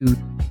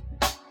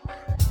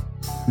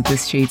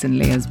This Shades and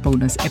Layers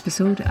bonus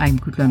episode. I'm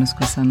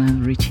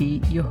Kutlanuskosana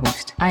Ritchie, your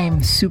host. I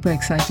am super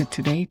excited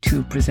today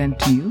to present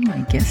to you my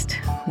guest,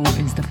 who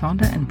is the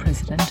founder and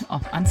president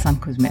of Unsun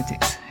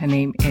Cosmetics. Her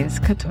name is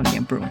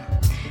Katonya Broom.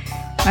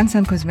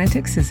 Unsun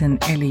Cosmetics is an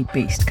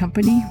LA-based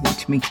company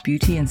which makes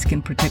beauty and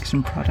skin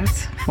protection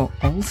products for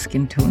all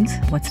skin tones.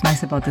 What's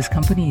nice about this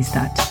company is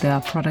that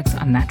their products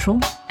are natural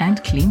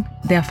and clean.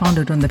 They are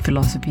founded on the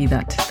philosophy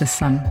that the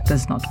sun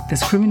does not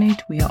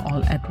discriminate. We are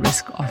all at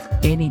risk of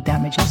any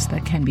damages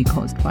that can be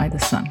caused by the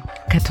sun.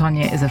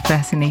 Katonya is a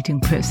fascinating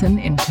person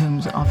in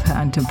terms of her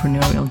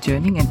entrepreneurial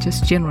journey and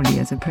just generally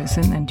as a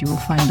person, and you will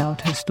find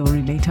out her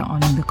story later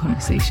on in the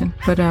conversation.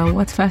 But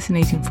what's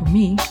fascinating for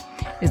me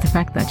is the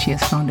fact that she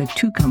has founded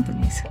two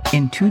companies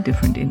in two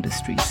different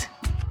industries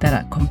that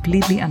are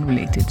completely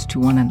unrelated to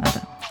one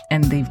another,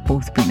 and they've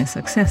both been a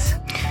success.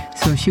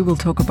 So she will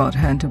talk about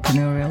her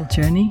entrepreneurial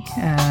journey.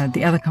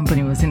 The other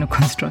company was in the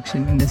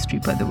construction industry,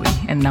 by the way,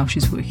 and now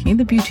she's working in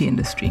the beauty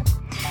industry.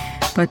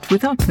 But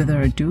without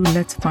further ado,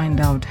 let's find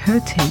out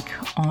her take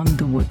on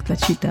the work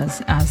that she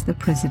does as the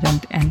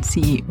president and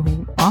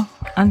CEO of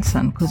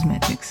Unsun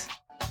Cosmetics.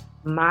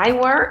 My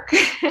work,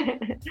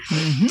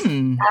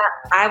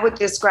 I would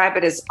describe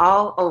it as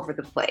all over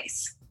the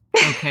place.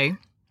 Okay.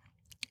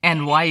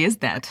 And why is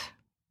that?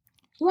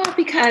 Well,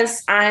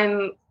 because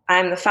I'm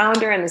the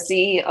founder and the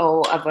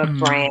CEO of a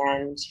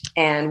brand,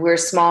 and we're a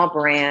small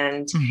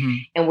brand,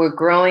 and we're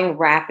growing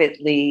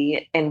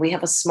rapidly, and we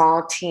have a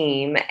small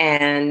team.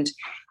 And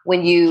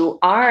when you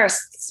are a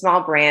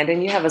small brand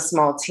and you have a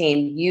small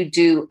team, you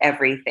do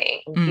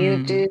everything.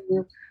 You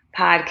do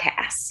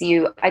podcasts.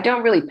 I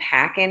don't really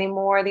pack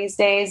anymore these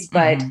days,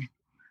 but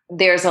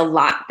there's a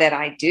lot that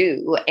I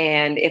do.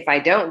 And if I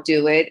don't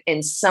do it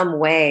in some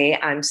way,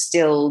 I'm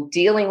still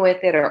dealing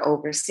with it or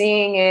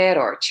overseeing it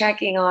or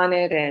checking on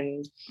it.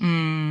 And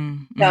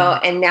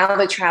and now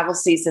the travel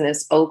season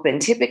is open.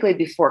 Typically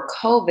before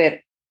COVID,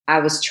 I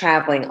was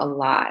traveling a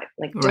lot,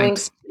 like doing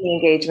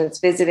speaking engagements,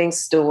 visiting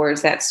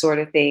stores, that sort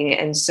of thing.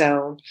 And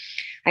so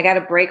I got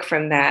a break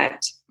from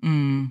that.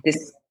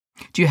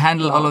 Do you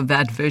handle all of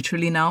that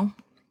virtually now?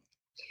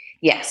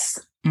 Yes,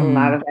 a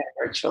lot of that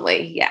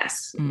virtually.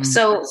 Yes.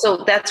 So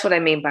that's what I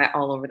mean by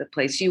all over the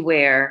place. You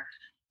wear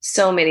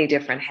so many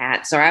different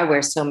hats, or I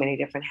wear so many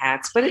different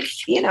hats, but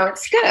it's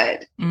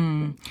good.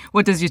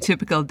 What does your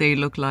typical day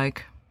look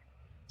like?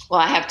 Well,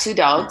 I have two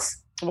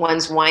dogs.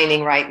 One's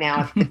whining right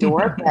now at the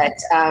door, but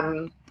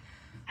I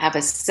have a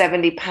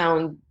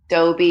 70-pound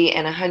Dobie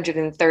and a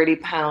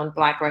 130-pound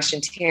Black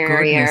Russian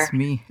Terrier. Goodness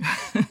me.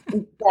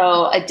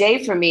 So a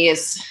day for me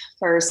is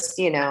first,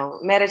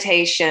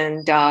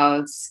 meditation,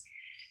 dogs.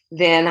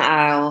 Then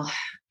I'll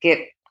get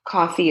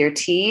coffee or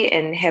tea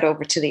and head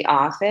over to the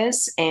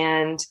office.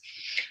 And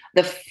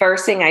the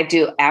first thing I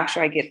do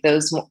after I get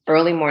those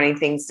early morning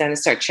things done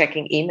is start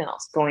checking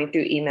emails, going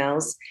through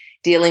emails,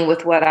 dealing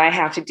with what I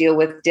have to deal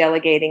with,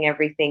 delegating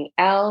everything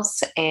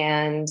else.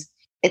 And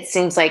it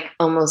seems like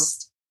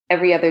almost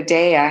every other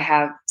day I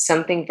have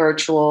something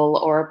virtual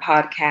or a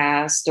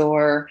podcast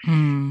or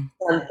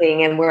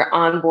something, and we're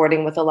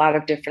onboarding with a lot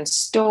of different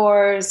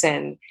stores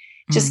and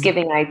just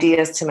giving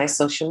ideas to my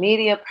social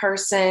media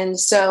person.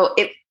 So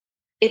it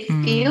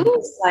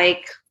feels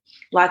like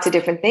lots of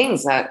different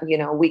things.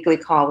 Weekly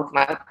call with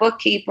my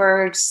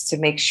bookkeepers to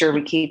make sure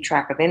we keep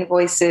track of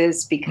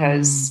invoices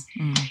because,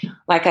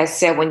 like I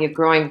said, when you're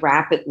growing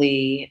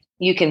rapidly,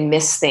 you can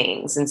miss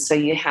things. And so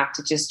you have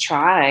to just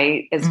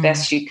try as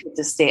best you could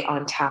to stay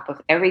on top of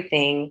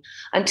everything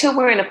until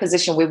we're in a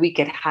position where we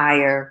could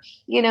hire,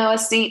 a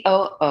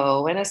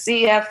COO and a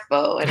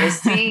CFO and a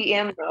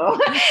CMO.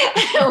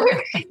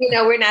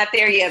 We're not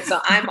there yet. So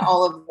I'm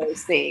all of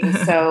those things.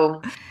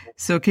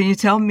 So can you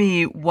tell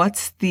me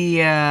what's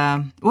the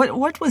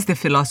what was the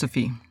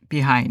philosophy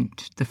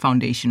behind the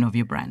foundation of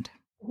your brand?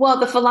 Well,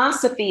 the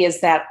philosophy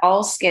is that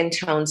all skin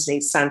tones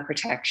need sun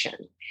protection.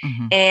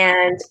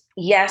 And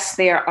yes,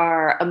 there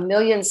are a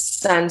million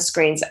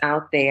sunscreens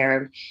out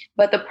there,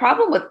 but the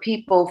problem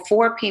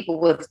for people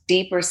with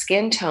deeper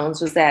skin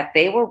tones was that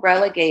they were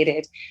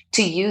relegated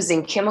to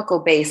using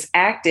chemical-based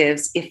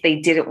actives if they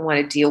didn't want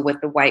to deal with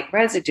the white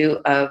residue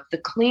of the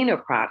cleaner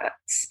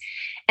products.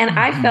 And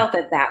I felt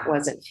that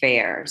wasn't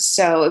fair.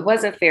 So it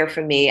wasn't fair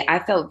for me. I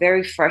felt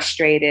very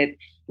frustrated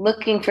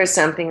looking for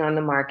something on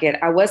the market.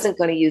 I wasn't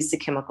going to use the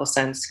chemical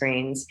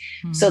sunscreens.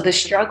 So the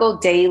struggle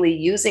daily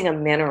using a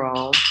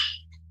mineral,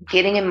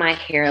 getting in my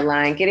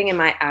hairline, getting in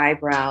my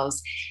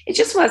eyebrows,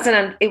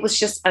 it was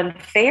just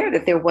unfair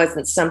that there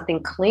wasn't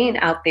something clean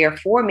out there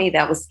for me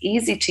that was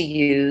easy to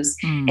use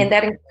and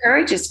that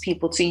encourages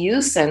people to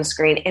use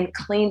sunscreen and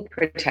clean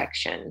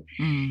protection.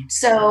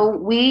 So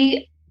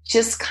we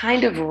just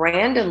kind of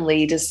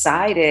randomly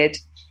decided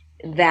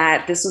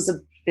that this was a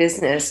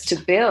business to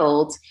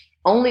build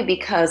only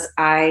because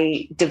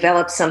I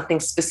developed something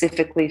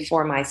specifically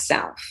for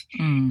myself.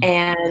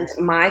 And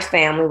my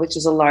family, which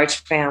is a large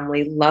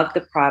family, loved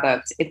the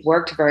product. It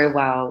worked very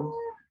well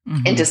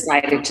and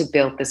decided to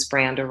build this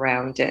brand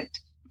around it.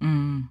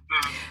 Mm.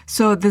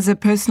 So there's a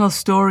personal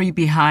story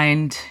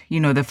behind,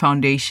 the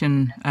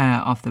foundation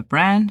of the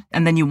brand,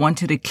 and then you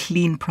wanted a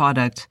clean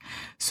product.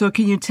 So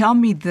can you tell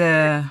me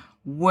the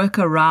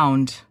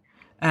workaround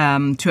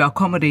to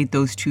accommodate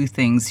those two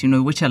things,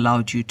 which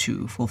allowed you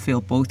to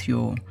fulfill both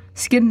your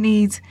skin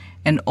needs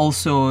and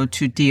also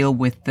to deal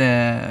with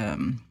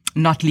the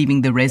not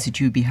leaving the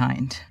residue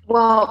behind?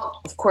 Well,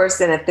 of course,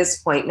 then at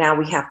this point now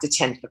we have to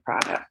tint the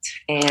product.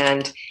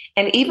 And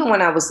even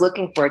when I was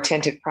looking for a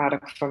tinted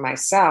product for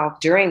myself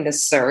during the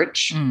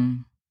search,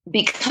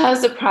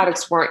 because the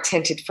products weren't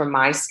tinted for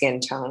my skin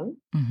tone,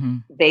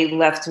 they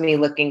left me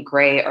looking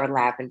gray or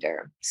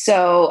lavender.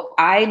 So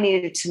I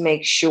needed to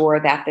make sure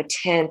that the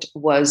tint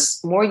was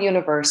more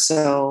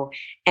universal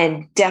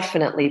and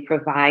definitely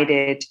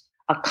provided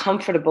a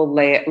comfortable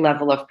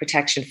level of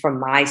protection for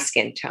my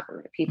skin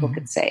tone. People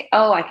could say,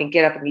 oh, I can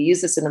get up and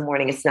use this in the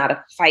morning. It's not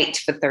a fight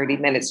for 30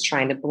 minutes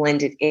trying to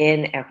blend it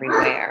in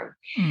everywhere.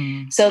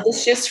 So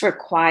this just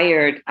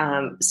required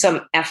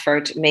some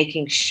effort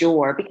making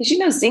sure,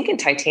 because, zinc and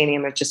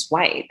titanium are just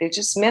white. They're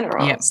just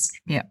minerals.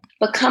 Yep.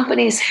 But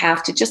companies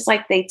have to, just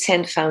like they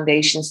tint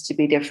foundations to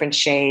be different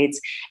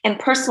shades. And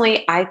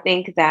personally, I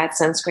think that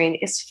sunscreen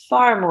is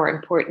far more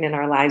important in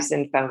our lives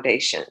than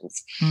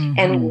foundations.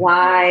 And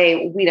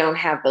why we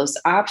don't have those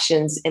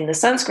options in the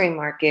sunscreen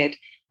market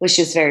was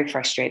just very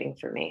frustrating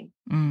for me.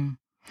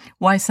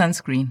 Why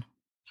sunscreen?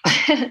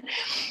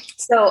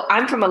 So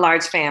I'm from a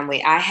large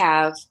family. I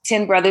have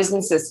 10 brothers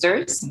and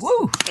sisters.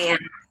 Woo!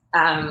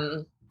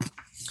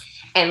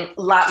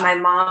 My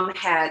mom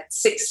had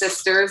 6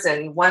 sisters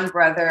and 1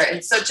 brother.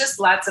 And so just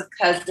lots of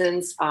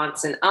cousins,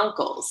 aunts, and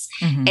uncles.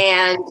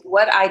 And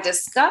what I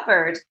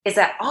discovered is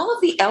that all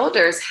of the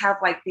elders have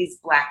like these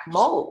black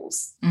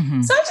moles.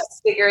 So I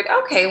just figured,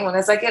 okay, well,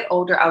 as I get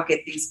older, I'll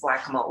get these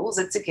black moles.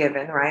 It's a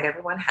given, right?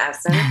 Everyone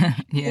has them.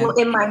 Well,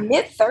 in my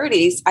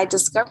mid-30s, I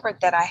discovered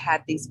that I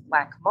had these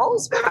black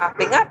moles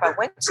popping up. I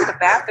went to the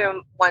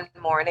bathroom one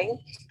morning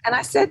and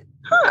I said,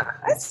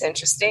 that's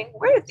interesting.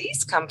 Where did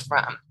these come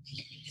from?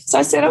 So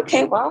I said,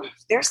 okay, well,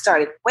 they're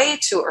started way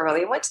too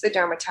early. I went to the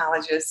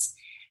dermatologist,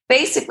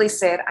 basically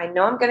said, I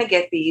know I'm going to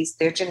get these.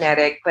 They're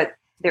genetic, but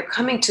they're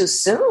coming too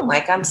soon.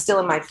 Like, I'm still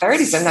in my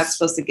 30s. I'm not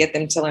supposed to get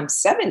them till I'm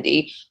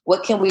 70.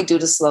 What can we do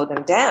to slow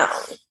them down?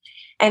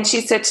 And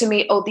she said to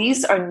me, oh,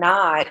 these are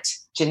not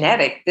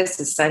genetic. This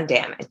is sun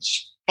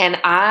damage. And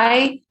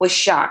I was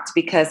shocked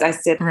because I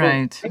said,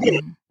 right.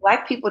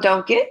 Black people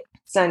don't get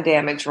sun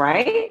damage,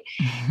 right?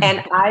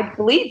 And I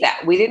believe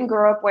that. We didn't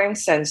grow up wearing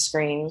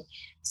sunscreen.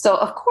 So,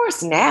 of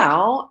course,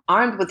 now,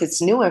 armed with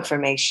this new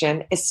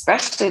information,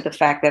 especially the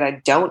fact that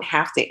I don't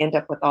have to end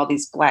up with all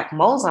these black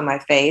moles on my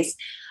face,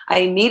 I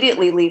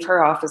immediately leave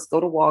her office, go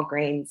to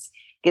Walgreens,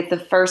 get the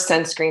first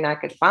sunscreen I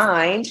could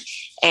find.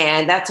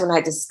 And that's when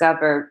I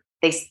discovered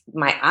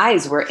my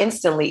eyes were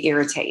instantly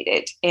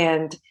irritated.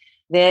 And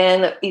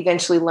then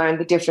eventually learned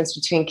the difference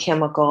between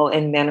chemical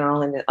and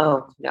mineral. And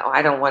oh, no,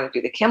 I don't want to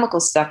do the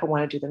chemical stuff. I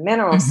want to do the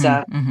mineral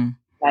stuff.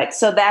 But,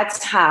 so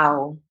that's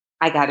how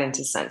I got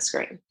into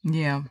sunscreen.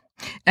 Yeah.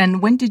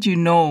 And when did you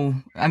know?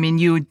 I mean,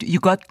 you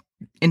got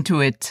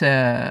into it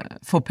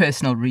for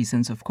personal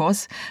reasons, of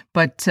course.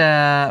 But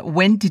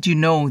when did you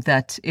know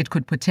that it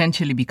could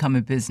potentially become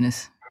a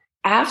business?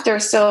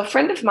 So a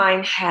friend of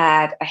mine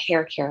had a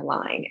hair care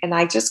line, and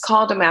I just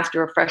called him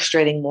after a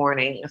frustrating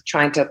morning of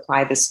trying to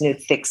apply this new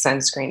thick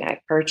sunscreen I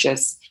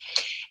purchased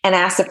and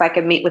asked if I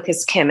could meet with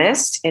his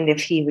chemist and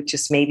if he would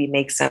just maybe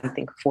make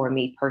something for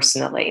me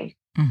personally.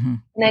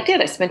 And I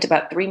did. I spent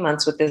about 3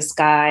 months with this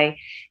guy,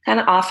 kind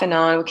of off and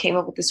on. We came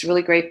up with this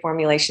really great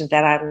formulation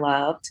that I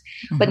loved.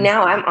 But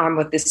now I'm armed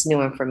with this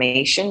new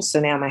information. So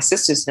now my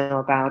sisters know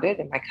about it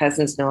and my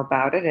cousins know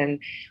about it. And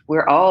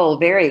we're all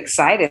very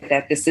excited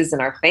that this isn't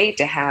our fate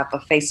to have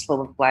a face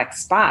full of black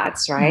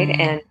spots, right?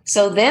 And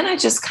so then I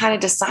just kind of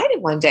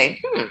decided one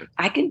day,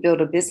 I can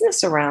build a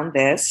business around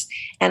this.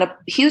 And a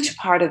huge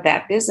part of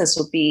that business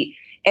will be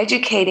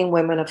educating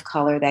women of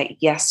color that,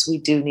 yes, we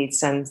do need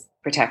sun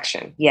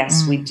protection.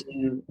 Yes, we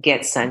do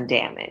get sun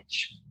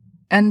damage.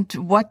 And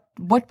what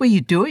were you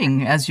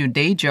doing as your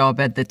day job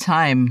at the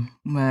time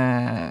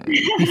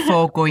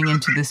before going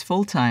into this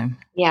full time?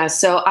 Yeah,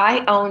 so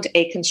I owned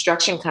a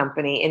construction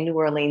company in New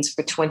Orleans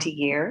for 20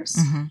 years.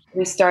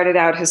 We started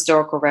out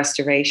historical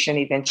restoration,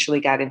 eventually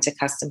got into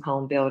custom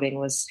home building,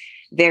 was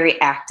very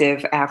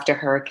active after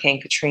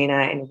Hurricane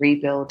Katrina and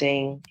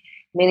rebuilding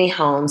many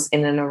homes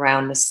in and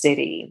around the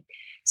city.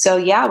 So,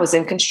 yeah, I was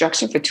in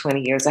construction for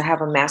 20 years. I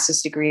have a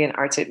master's degree in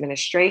arts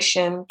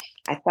administration.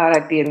 I thought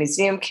I'd be a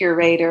museum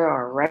curator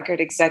or a record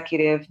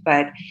executive.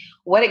 But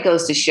what it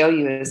goes to show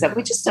you is that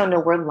we just don't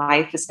know where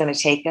life is going to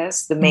take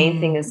us. The main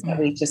thing is that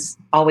we just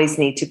always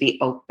need to be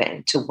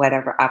open to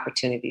whatever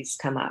opportunities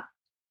come up.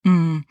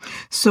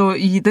 So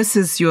this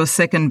is your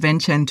second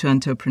venture into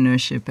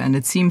entrepreneurship. And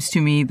it seems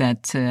to me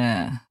that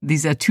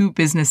these are two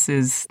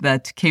businesses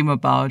that came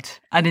about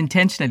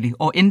unintentionally,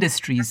 or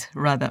industries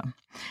rather.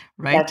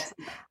 Right.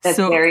 That's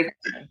so, very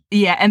different.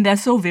 Yeah. And they're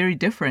so very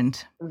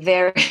different.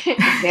 Very,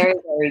 very,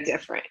 very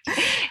different.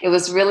 It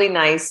was really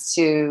nice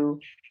to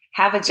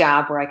have a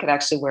job where I could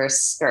actually wear a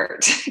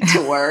skirt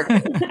to work.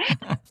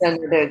 So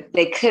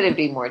they couldn't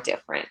be more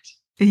different.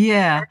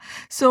 Yeah.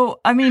 So,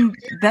 I mean,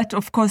 that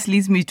of course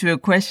leads me to a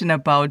question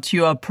about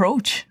your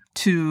approach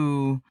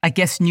to, I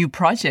guess, new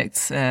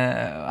projects.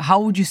 How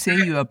would you say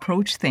you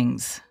approach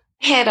things?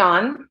 Head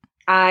on.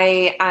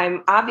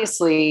 I'm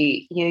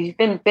obviously, you've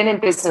been in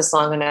business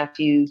long enough,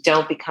 you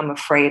don't become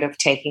afraid of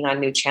taking on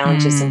new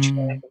challenges and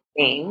trying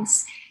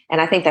things.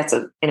 And I think that's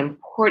an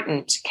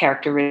important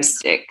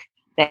characteristic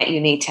that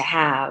you need to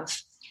have.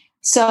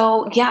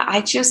 So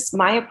yeah,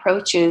 my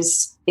approach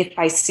is if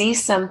I see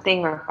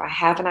something or if I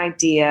have an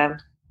idea,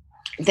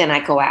 then I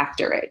go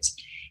after it.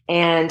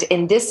 And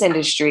in this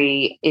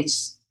industry,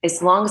 it's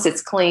as long as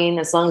it's clean,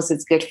 as long as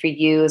it's good for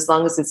you, as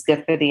long as it's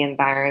good for the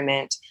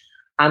environment,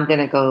 I'm going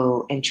to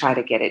go and try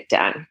to get it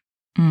done.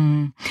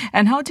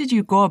 And how did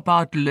you go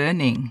about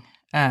learning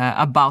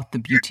about the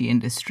beauty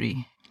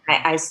industry?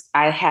 I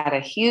had a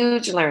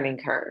huge learning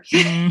curve.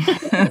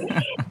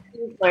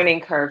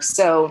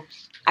 So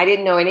I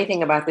didn't know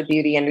anything about the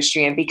beauty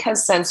industry. And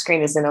because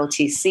sunscreen is an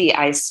OTC,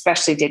 I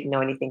especially didn't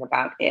know anything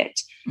about it.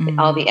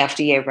 All the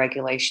FDA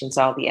regulations,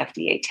 all the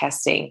FDA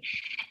testing.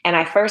 And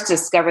I first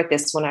discovered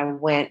this when I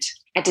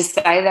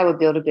decided I would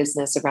build a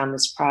business around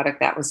this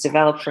product that was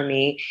developed for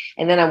me.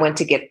 And then I went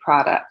to get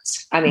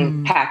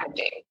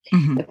packaging.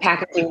 The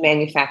packaging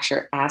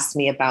manufacturer asked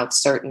me about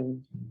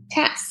certain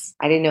tests.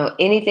 I didn't know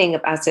anything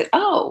about. I said,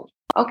 oh,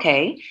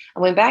 okay. I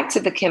went back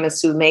to the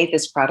chemist who made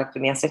this product for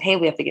me. I said, hey,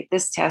 we have to get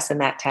this test and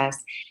that test.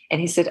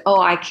 And he said,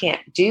 oh, I can't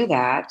do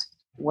that.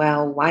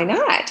 Well, why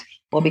not?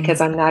 Well,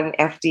 because I'm not an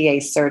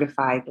FDA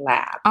certified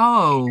lab.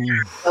 Oh,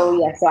 yeah.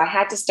 So I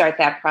had to start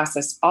that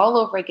process all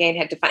over again.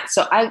 Had to find.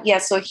 So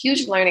a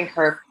huge learning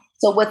curve.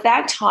 So what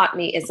that taught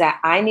me is that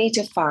I need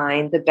to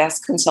find the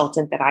best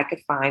consultant that I could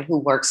find who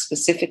works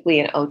specifically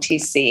in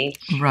OTC.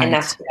 Right. And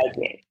that's what I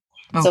did.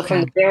 Okay. So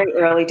from the very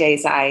early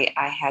days, I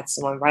had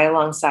someone right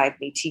alongside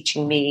me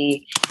teaching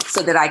me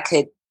so that I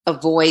could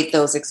avoid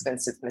those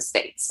expensive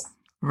mistakes.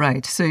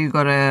 Right. So you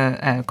got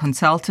a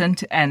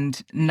consultant,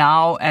 and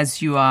now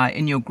as you are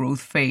in your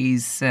growth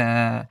phase,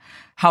 how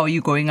are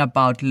you going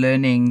about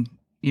learning,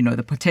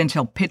 the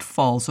potential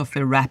pitfalls of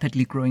a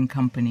rapidly growing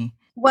company?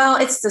 Well,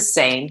 it's the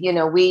same.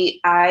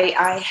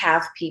 I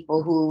have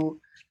people who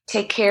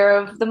take care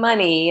of the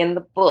money and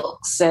the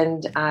books,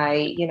 and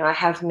I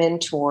have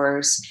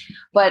mentors.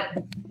 But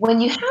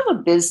when you have a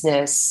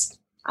business,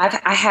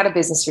 I had a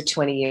business for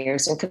 20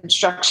 years, and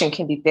construction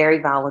can be very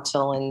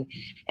volatile, and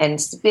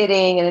it's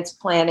bidding and it's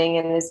planning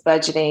and it's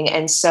budgeting.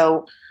 And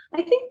so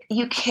I think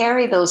you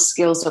carry those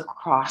skills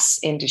across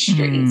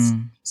industries.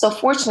 So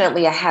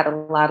fortunately,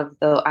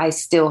 I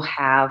still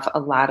have a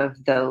lot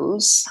of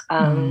those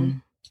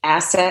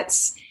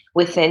assets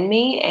within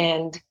me,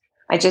 and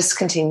I just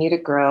continue to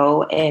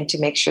grow and to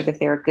make sure that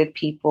there are good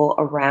people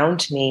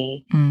around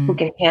me who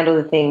can handle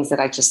the things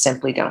that I just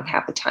simply don't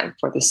have the time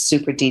for, the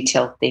super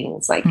detailed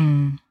things like,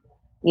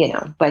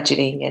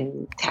 budgeting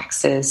and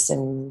taxes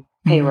and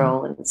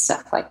payroll and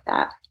stuff like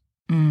that.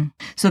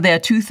 So there are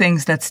two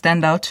things that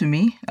stand out to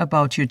me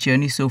about your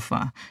journey so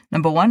far.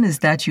 Number one is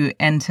that you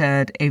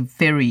entered a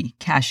very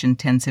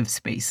cash-intensive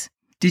space.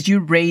 Did you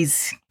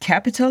raise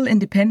capital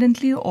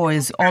independently, or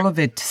is all of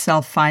it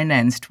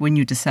self-financed when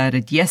you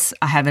decided, yes,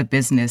 I have a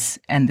business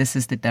and this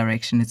is the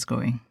direction it's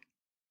going?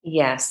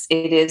 Yes,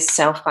 it is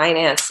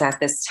self-financed at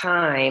this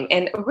time.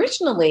 And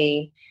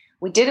originally,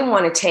 we didn't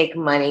want to take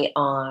money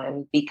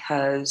on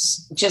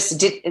because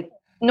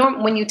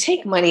when you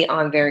take money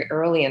on very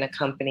early in a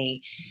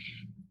company,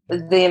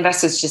 the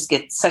investors just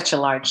get such a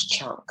large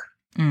chunk.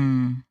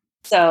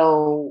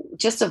 So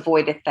just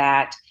avoided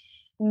that.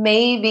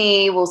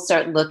 Maybe we'll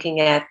start looking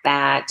at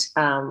that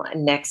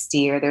next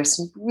year. There's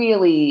some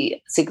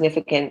really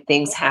significant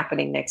things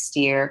happening next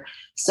year.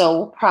 So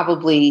we'll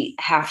probably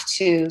have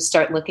to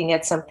start looking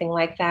at something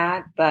like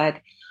that.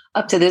 But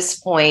up to this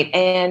point,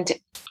 and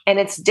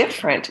it's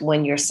different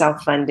when you're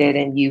self-funded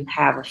and you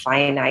have a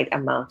finite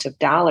amount of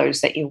dollars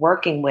that you're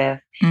working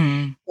with.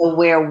 So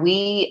where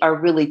we are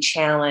really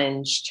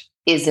challenged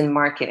is in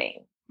marketing.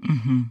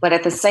 But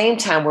at the same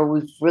time, where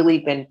we've really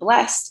been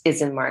blessed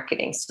is in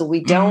marketing. So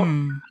we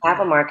don't have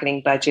a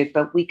marketing budget,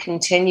 but we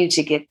continue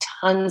to get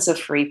tons of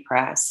free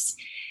press.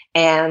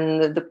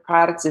 And the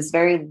product is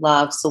very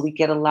loved. So we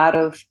get a lot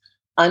of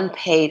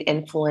unpaid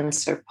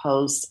influencer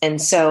posts.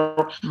 And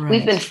so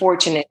we've been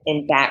fortunate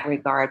in that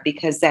regard,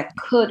 because that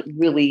could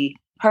really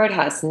hurt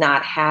us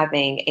not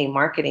having a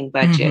marketing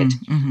budget.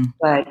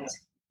 But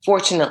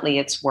fortunately,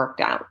 it's worked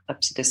out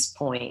up to this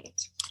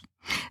point.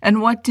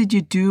 And what did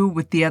you do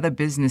with the other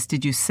business?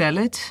 Did you sell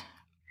it?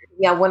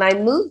 Yeah, when I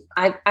moved,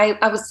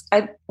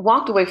 I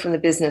walked away from the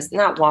business,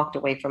 not walked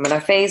away from it. I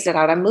phased it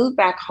out. I moved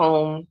back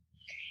home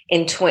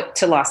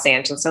to Los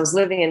Angeles. I was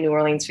living in New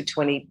Orleans for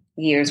 20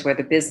 years where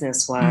the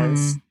business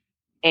was.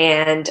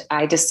 And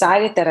I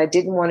decided that I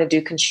didn't want to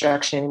do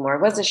construction anymore.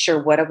 I wasn't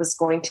sure what I was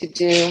going to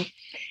do.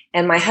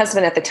 And my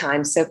husband at the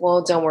time said,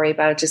 well, don't worry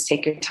about it. Just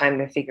take your time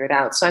to figure it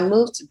out. So I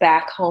moved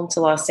back home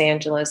to Los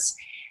Angeles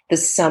the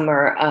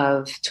summer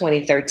of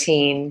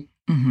 2013.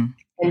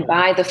 And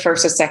by the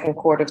first or second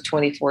quarter of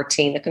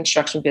 2014, the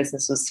construction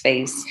business was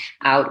phased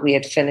out. We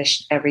had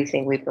finished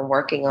everything we'd been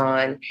working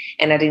on,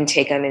 and I didn't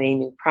take on any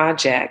new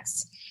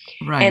projects.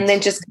 Right. And then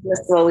just kind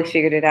of slowly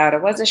figured it out. I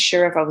wasn't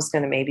sure if I was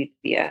going to maybe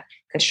be a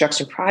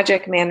construction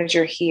project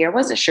manager here. I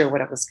wasn't sure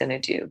what I was going to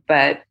do,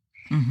 but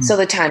so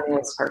the timing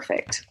was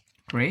perfect.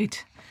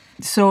 Great.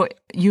 So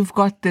you've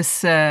got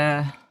this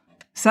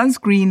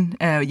sunscreen,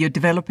 you're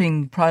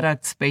developing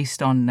products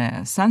based on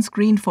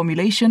sunscreen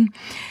formulation,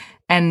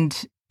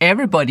 and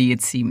everybody,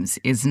 it seems,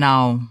 is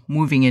now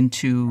moving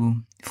into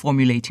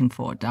formulating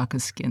for darker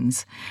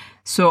skins.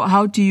 So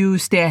how do you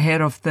stay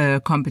ahead of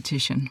the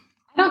competition?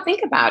 I don't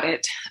think about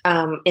it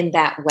in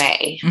that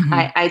way.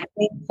 I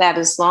think that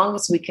as long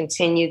as we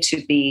continue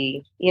to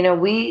be,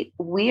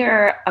 we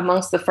are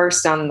amongst the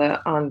first on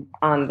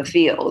the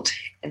field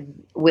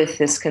with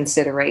this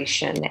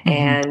consideration,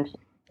 and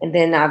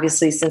then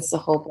obviously since the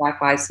whole Black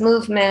Lives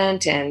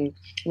Movement, and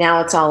now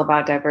it's all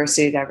about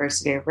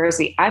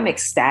diversity. I'm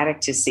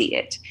ecstatic to see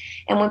it.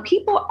 And when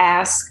people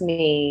ask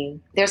me,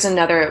 there's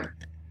another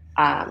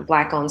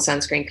Black-owned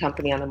sunscreen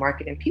company on the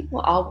market, and people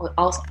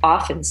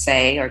often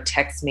say or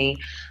text me,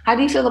 how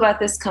do you feel about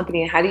this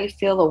company? How do you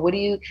feel, or what do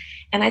you?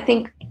 And I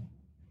think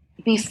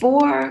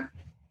before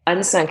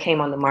Unsun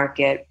came on the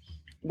market,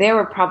 there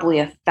were probably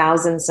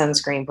 1,000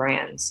 sunscreen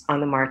brands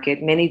on the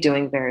market, many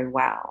doing very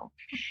well.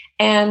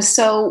 And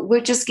so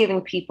we're just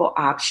giving people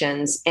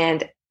options,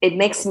 and it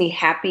makes me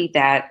happy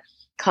that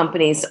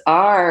companies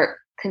are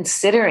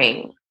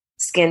considering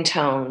skin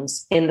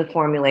tones in the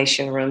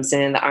formulation rooms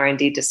and in the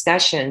R&D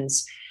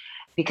discussions,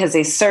 because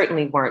they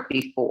certainly weren't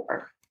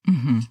before.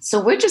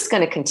 So we're just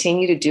going to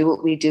continue to do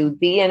what we do,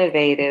 be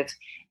innovative,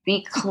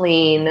 be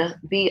clean,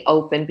 be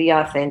open, be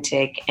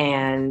authentic,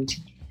 and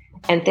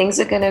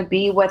things are going to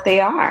be what they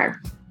are.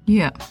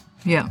 Yeah.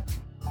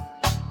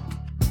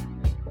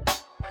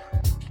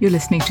 You're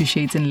listening to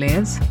Shades and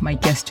Layers. My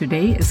guest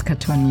today is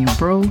Katonya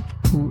Bro,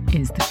 who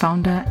is the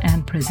founder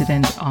and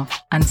president of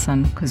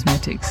Unsun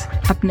Cosmetics.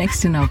 Up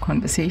next in our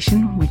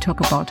conversation, we talk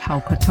about how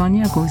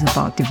Katonya goes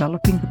about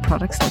developing the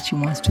products that she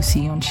wants to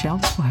see on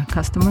shelves for her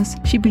customers.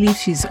 She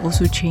believes she's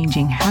also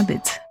changing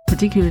habits,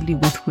 particularly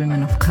with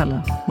women of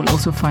color. We'll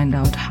also find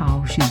out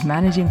how she's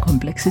managing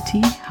complexity,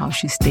 how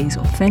she stays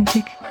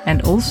authentic,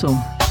 and also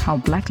how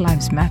Black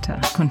Lives Matter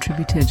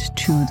contributed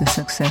to the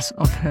success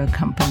of her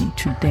company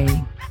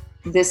today.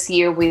 This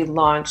year, we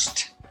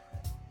launched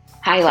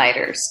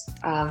highlighters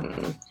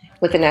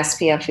with an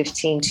SPF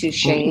 15, 2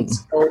 shades,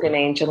 Golden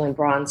Angel and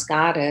Bronze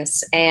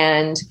Goddess.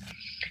 And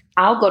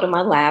I'll go to my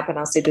lab and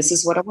I'll say, this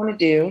is what I want to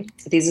do.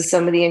 These are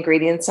some of the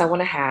ingredients I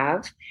want to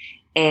have.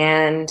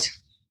 And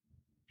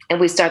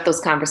we start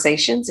those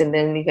conversations, and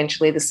then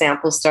eventually the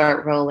samples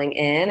start rolling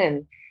in.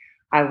 And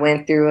I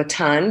went through a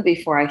ton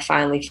before I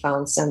finally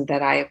found some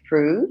that I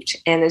approved.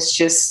 And it's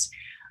just,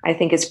 I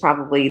think it's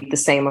probably the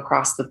same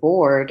across the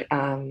board.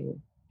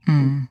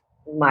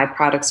 My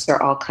products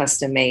are all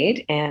custom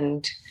made,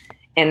 and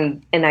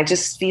I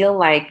just feel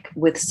like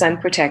with sun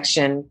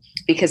protection,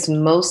 because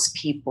most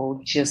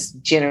people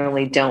just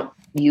generally don't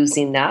use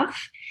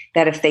enough,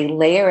 that if they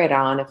layer it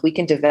on, if we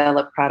can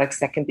develop products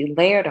that can be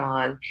layered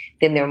on,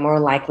 then they're more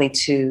likely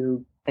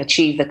to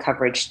achieve the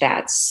coverage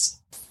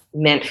that's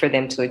meant for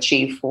them to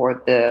achieve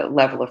for the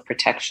level of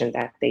protection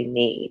that they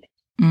need.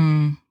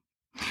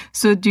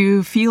 So do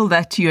you feel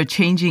that you're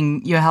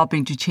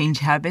helping to change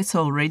habits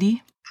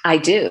already? I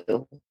do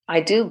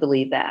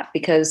believe that,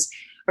 because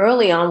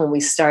early on when we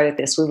started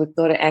this, we would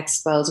go to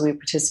expos, we would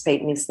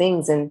participate in these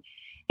things, and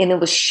it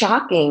was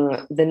shocking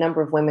the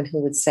number of women who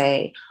would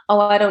say, oh,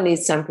 I don't need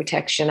sun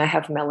protection, I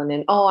have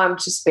melanin. Oh, I'm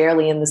just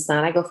barely in the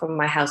sun. I go from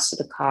my house to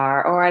the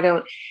car, or I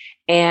don't.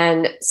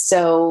 And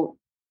so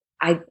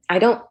I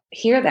don't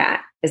hear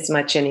that as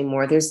much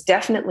anymore. There's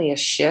definitely a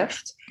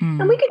shift.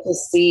 And we can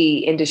just see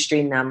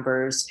industry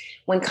numbers.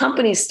 When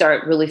companies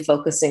start really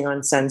focusing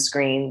on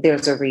sunscreen,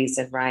 there's a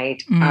reason,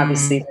 right?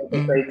 Obviously,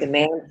 there's a great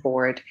demand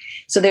for it.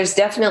 So there's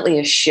definitely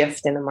a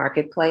shift in the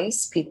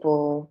marketplace.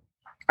 People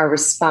are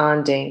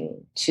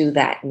responding to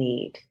that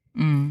need.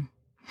 And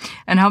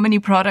how many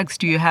products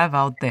do you have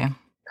out there?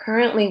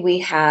 Currently, we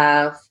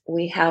have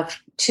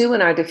 2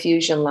 in our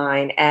diffusion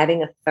line,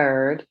 adding a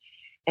 3rd.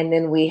 And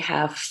then we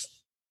have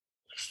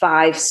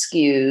 5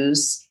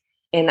 SKUs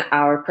in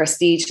our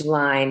prestige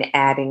line,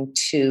 adding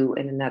 2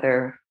 in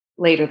another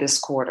later this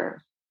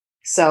quarter.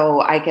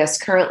 So I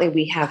guess currently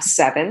we have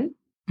 7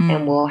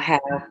 and we'll have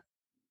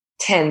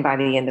 10 by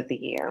the end of the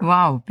year.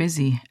 Wow,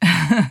 busy.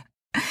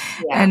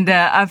 And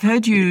I've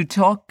heard you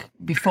talk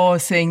before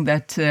saying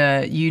that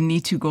you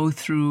need to go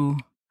through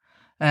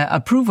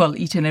approval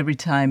each and every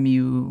time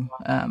you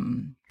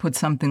put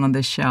something on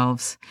the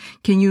shelves.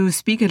 Can you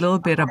speak a little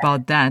bit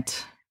about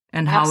that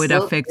and how it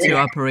affects your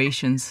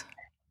operations?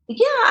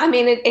 Yeah, I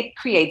mean, it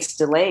creates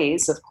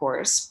delays, of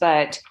course,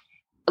 but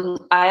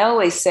I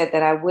always said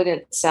that I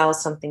wouldn't sell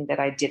something that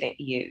I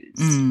didn't use.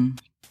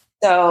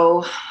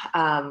 So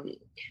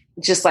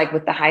just like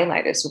with the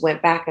highlighters, we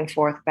went back and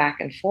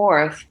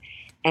forth.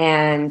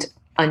 And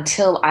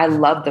until I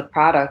loved the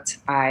product,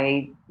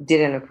 I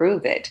didn't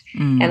approve it.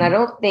 And I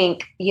don't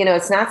think,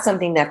 it's not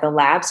something that the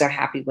labs are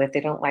happy with.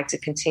 They don't like to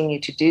continue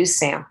to do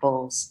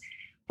samples,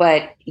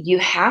 but you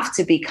have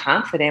to be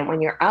confident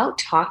when you're out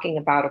talking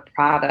about a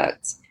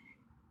product.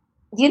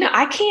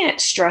 I can't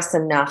stress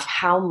enough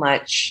how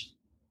much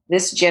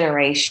this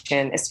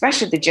generation,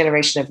 especially the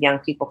generation of young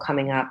people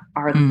coming up,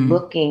 are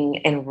looking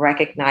and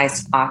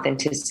recognize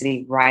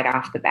authenticity right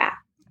off the bat.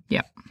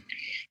 Yeah.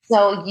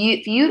 So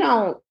if you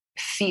don't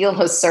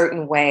feel a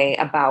certain way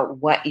about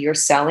what you're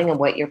selling and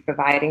what you're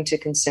providing to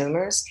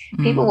consumers,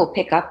 people will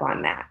pick up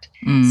on that.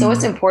 So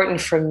it's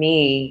important for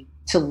me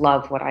to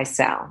love what I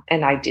sell,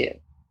 and I do.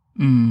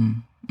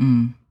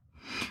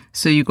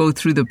 So you go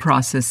through the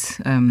process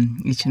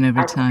each and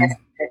every time.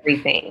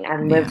 Everything.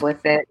 I live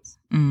with it.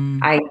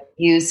 I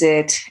use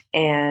it,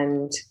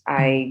 and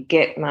I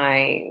get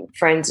my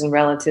friends and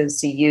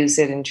relatives to use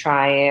it and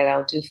try it.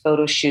 I'll do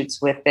photo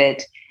shoots with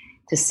it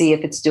to see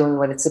if it's doing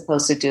what it's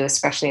supposed to do,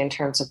 especially in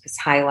terms of this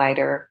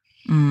highlighter.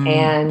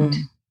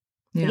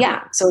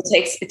 So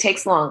it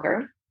takes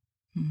longer,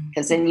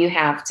 because then you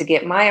have to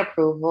get my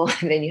approval,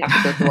 and then you have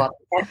to go through all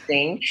the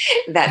testing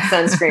that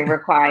sunscreen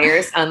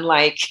requires,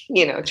 unlike,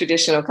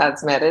 traditional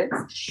cosmetics.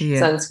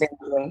 Sunscreen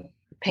is a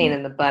pain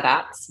in the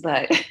buttocks,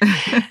 but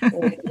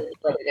it's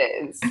what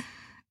it is.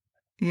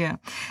 Yeah,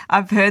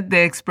 I've heard the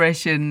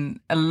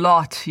expression a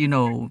lot,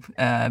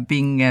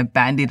 being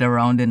bandied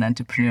around in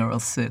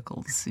entrepreneurial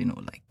circles,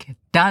 like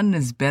done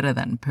is better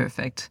than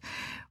perfect.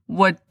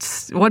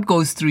 What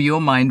goes through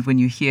your mind when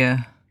you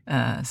hear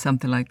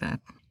something like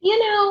that?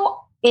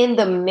 In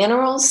the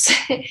minerals,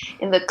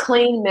 in the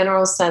clean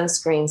mineral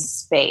sunscreen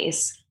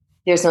space,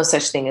 there's no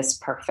such thing as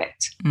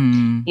perfect.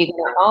 You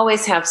can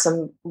always have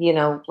some,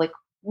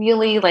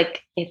 really,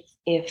 like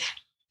if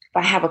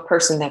I have a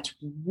person that's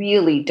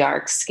really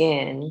dark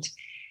skinned,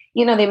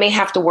 they may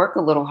have to work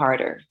a little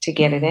harder to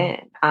get it in.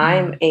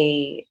 I'm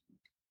a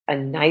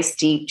nice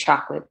deep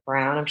chocolate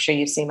brown. I'm sure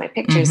you've seen my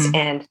pictures,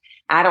 and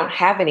I don't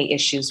have any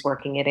issues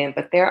working it in,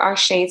 but there are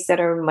shades that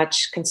are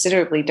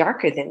considerably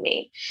darker than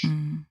me.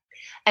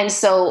 And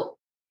so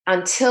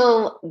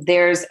until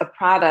there's a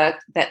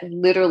product that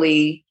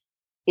literally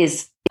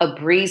is a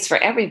breeze for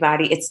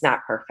everybody, it's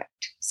not perfect.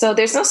 So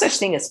there's no such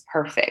thing as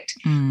perfect,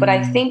 but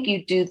I think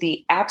you do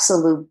the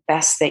absolute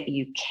best that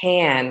you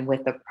can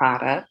with the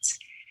product,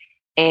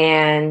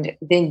 and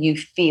then you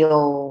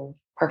feel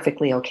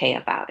perfectly okay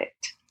about it.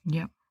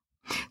 Yeah.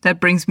 That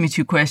brings me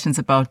to questions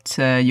about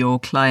your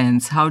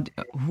clients.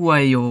 Who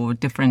are your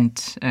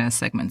different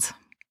segments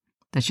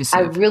that you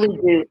serve?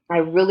 I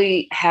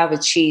really have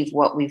achieved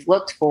what we've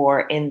looked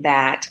for, in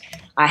that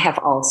I have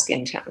all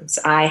skin tones.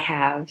 I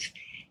have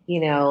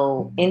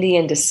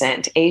Indian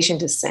descent, Asian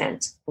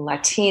descent,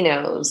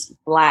 Latinos,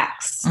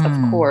 Blacks, of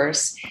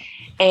course.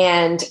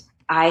 And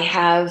I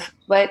have,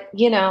 but,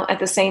 at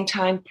the same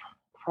time,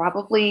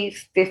 probably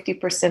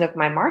 50% of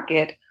my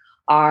market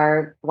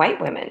are white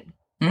women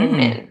and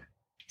men.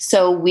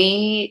 So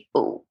we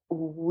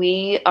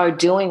are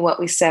doing what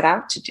we set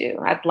out to do.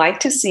 I'd like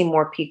to see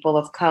more people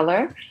of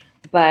color,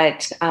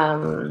 but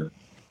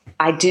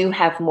I do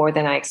have more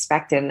than I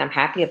expected, and I'm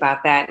happy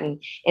about that. And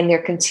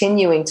they're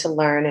continuing to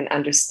learn and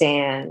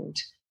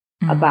understand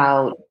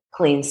about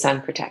clean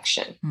sun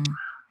protection.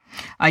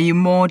 Are you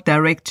more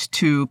direct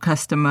to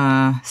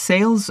customer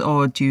sales,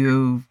 or do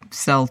you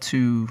sell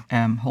to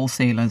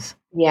wholesalers?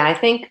 Yeah, I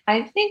think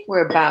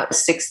we're about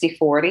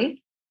 60-40.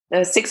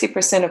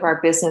 60% of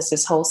our business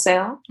is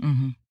wholesale,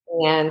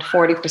 and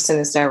 40%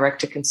 is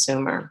direct to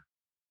consumer.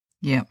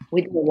 Yeah,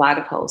 we do a lot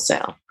of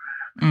wholesale.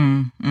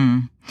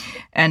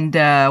 And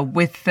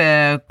with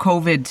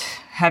COVID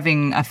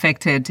having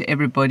affected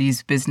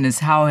everybody's business,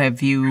 how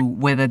have you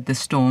weathered the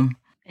storm?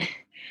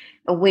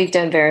 We've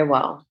done very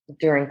well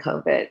during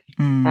COVID.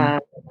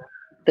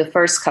 The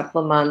first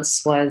couple of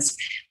months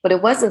but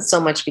it wasn't so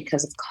much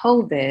because of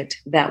COVID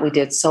that we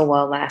did so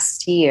well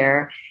last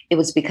year. It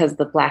was because of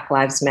the Black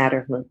Lives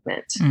Matter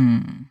movement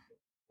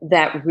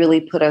that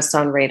really put us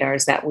on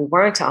radars that we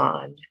weren't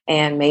on,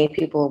 and made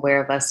people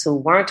aware of us who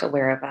weren't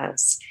aware of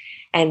us.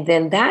 And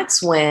then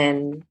that's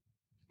when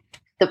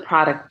the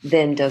product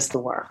then does the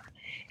work,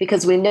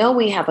 because we know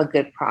we have a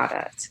good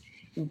product.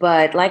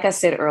 But like I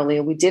said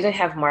earlier, we didn't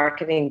have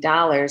marketing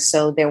dollars.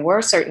 So there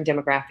were certain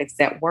demographics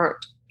that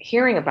weren't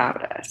hearing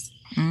about us.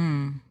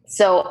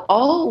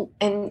 So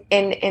and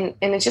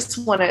I just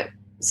want to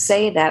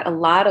say that a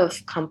lot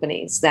of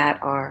companies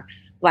that are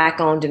Black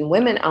owned and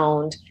women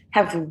owned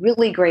have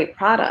really great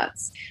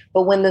products.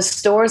 But when the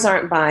stores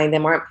aren't buying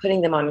them, aren't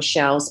putting them on the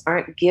shelves,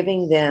 aren't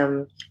giving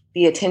them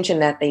the attention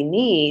that they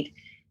need,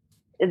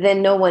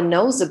 then no one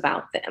knows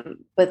about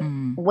them. But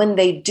when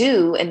they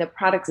do, and the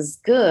product is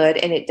good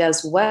and it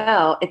does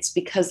well, it's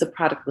because the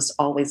product was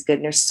always good.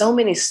 And there's so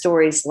many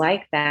stories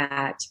like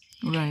that,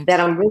 that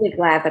I'm really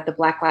glad that the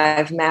Black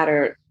Lives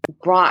Matter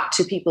brought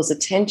to people's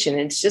attention.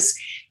 And it's just,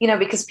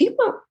 because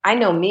people, I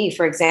know me,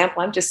 for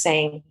example, I'm just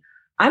saying,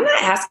 I'm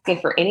not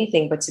asking for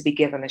anything but to be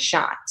given a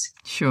shot.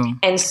 Sure.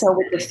 And so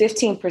with the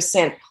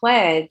 15%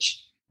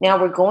 pledge, now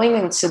we're going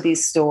into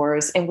these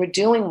stores and we're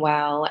doing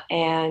well.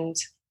 And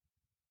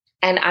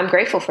I'm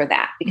grateful for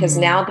that because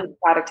now the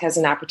product has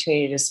an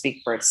opportunity to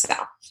speak for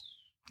itself.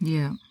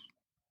 Yeah.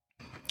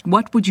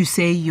 What would you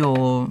say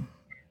your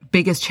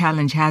biggest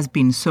challenge has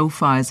been so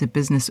far as a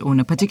business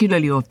owner,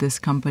 particularly of this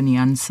company,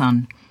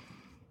 Ansan?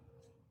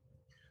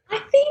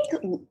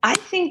 I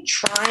think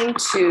trying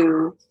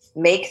to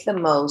make the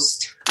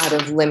most out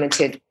of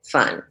limited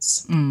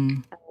funds,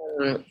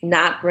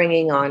 not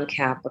bringing on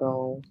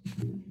capital,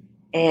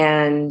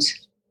 and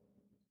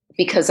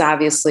because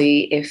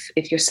obviously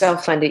if you're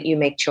self-funded, you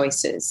make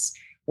choices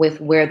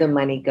with where the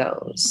money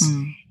goes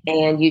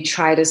and you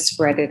try to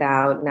spread it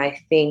out. And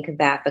I think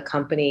that the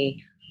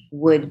company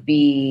would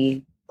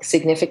be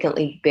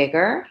significantly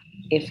bigger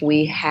if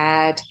we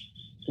had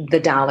the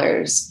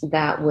dollars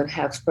that would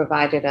have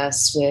provided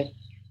us with,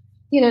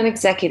 an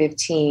executive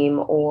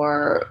team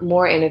or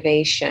more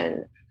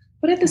innovation.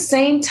 But at the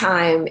same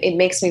time, it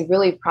makes me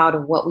really proud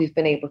of what we've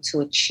been able to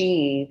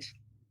achieve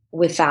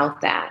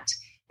without that.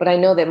 But I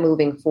know that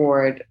moving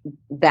forward,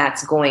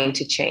 that's going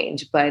to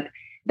change. But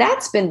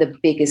that's been the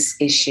biggest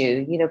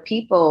issue.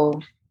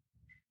 People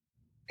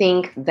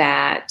think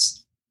that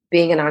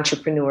being an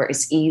entrepreneur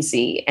is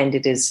easy, and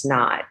it is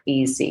not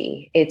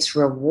easy. It's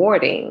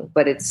rewarding,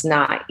 but it's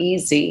not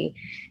easy.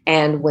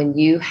 And when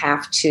you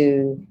have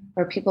to,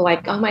 or people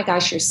like, oh my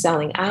gosh, you're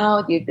selling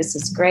out. This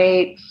is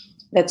great.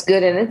 That's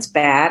good and it's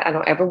bad. I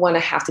don't ever want to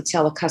have to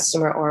tell a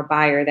customer or a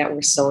buyer that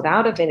we're sold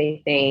out of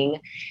anything.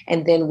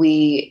 And then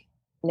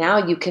now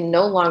you can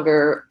no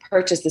longer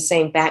purchase the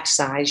same batch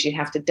size. You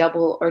have to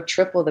double or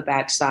triple the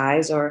batch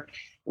size, or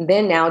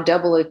then now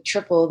double or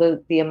triple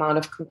the amount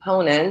of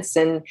components.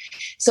 And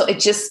so it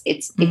just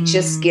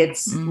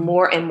gets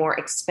more and more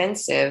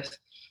expensive.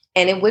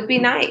 And it would be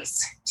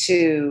nice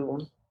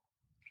to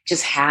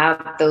just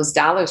have those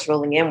dollars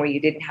rolling in where you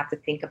didn't have to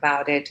think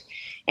about it.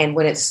 And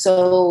when it's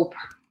so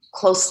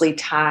closely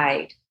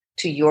tied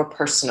to your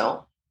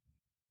personal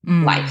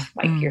life,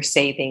 like your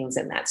savings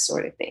and that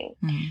sort of thing.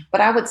 But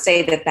I would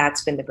say that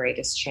that's been the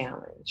greatest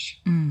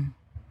challenge.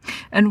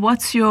 And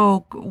what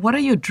are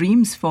your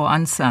dreams for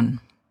Ansan?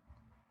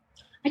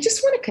 I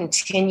just want to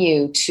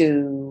continue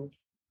to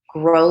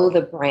grow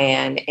the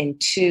brand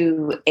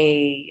into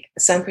a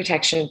sun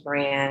protection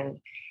brand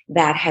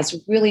that has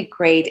really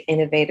great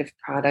innovative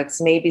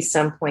products, maybe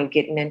some point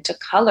getting into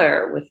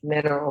color with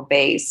mineral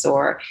base,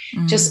 or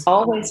just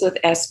always with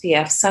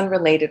SPF,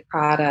 sun-related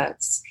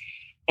products.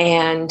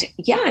 And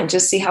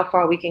just see how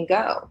far we can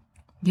go.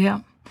 Yeah.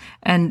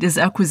 And is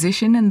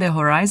acquisition in the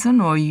horizon,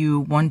 or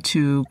you want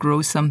to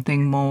grow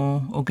something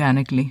more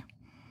organically?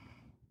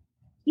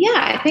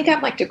 Yeah, I think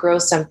I'd like to grow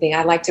something.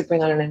 I'd like to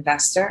bring on an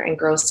investor and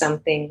grow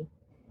something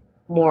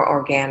more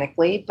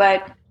organically.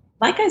 But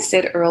like I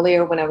said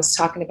earlier, when I was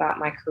talking about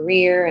my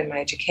career and my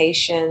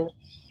education,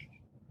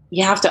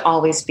 you have to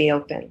always be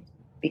open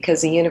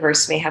because the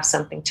universe may have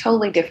something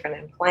totally different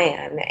in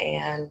plan.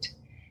 And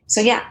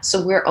so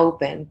we're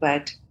open.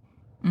 But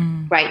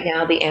right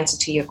now, the answer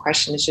to your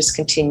question is just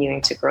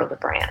continuing to grow the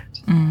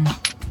brand.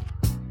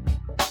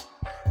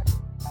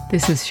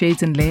 This is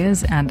Shades and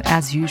Layers, and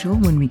as usual,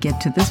 when we get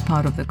to this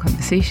part of the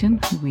conversation,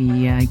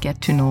 we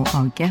get to know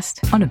our guest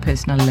on a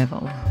personal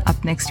level.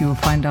 Up next, you will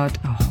find out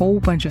a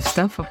whole bunch of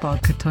stuff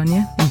about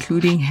Katonya,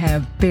 including her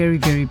very,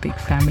 very big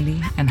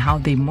family and how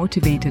they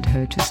motivated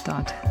her to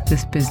start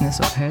this business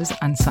of hers,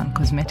 Ansan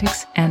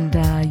Cosmetics. And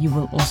you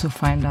will also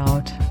find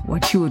out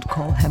what she would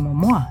call her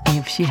memoir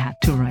if she had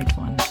to write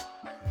one.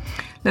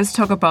 Let's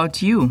talk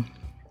about you.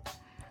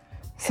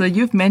 So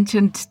you've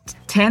mentioned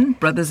 10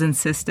 brothers and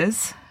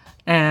sisters.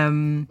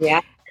 And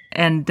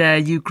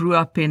you grew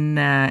up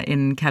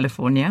in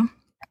California.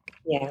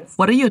 Yes.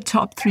 What are your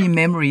top 3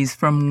 memories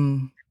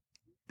from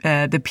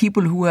the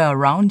people who were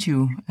around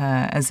you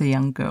as a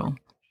young girl?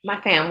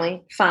 My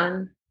family,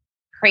 fun,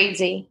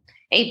 crazy,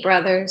 8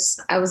 brothers.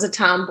 I was a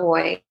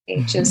tomboy.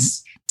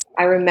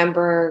 I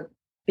remember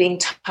being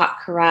taught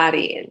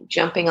karate and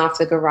jumping off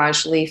the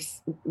garage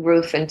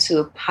roof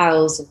into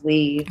piles of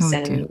leaves.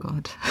 Oh, dear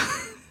God.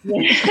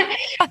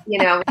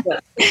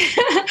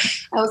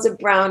 I was a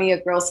brownie,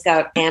 a Girl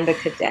Scout, and a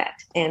cadet.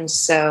 And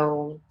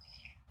so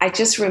I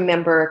just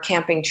remember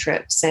camping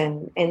trips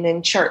and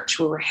then church.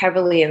 We were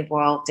heavily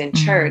involved in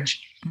church,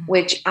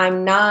 which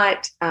I'm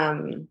not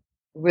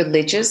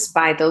religious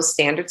by those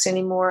standards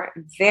anymore.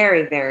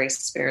 Very, very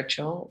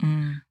spiritual.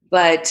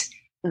 But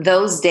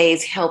those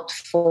days helped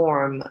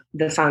form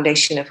the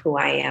foundation of who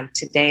I am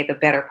today, the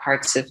better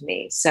parts of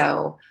me.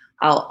 So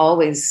I'll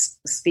always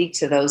speak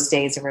to those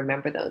days and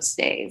remember those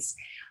days.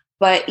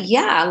 But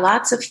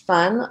lots of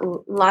fun,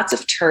 lots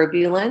of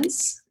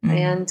turbulence,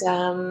 and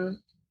family.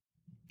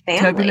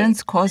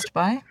 Turbulence caused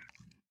by?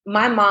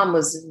 My mom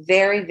was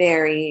very,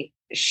 very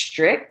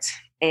strict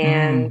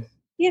and,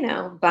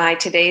 by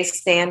today's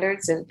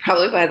standards and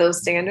probably by those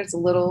standards, a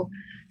little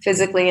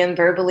physically and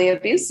verbally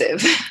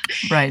abusive.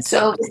 Right.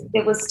 So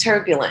it was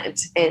turbulent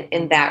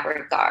in that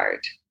regard.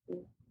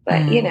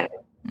 But, it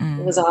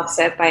was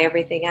offset by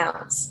everything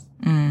else.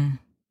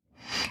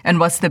 And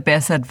what's the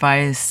best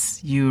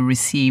advice you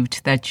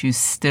received that you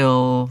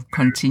still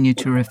continue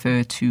to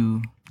refer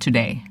to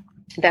today?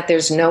 That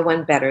there's no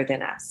one better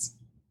than us.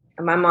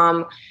 And my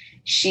mom,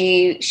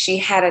 she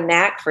had a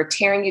knack for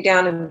tearing you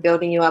down and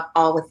building you up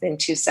all within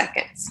 2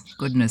 seconds.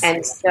 Goodness.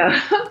 And so,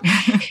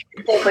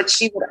 but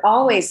she would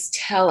always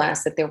tell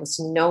us that there was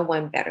no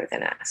one better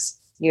than us.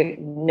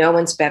 No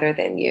one's better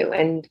than you.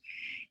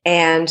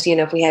 And, you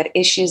know, if we had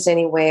issues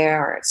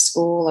anywhere or at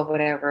school or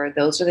whatever,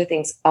 those are the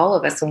things, all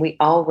of us, and we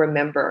all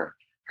remember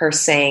her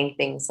saying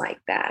things like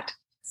that.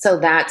 So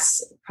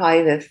that's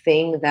probably the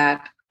thing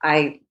that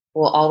I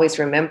will always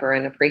remember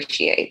and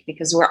appreciate,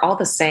 because we're all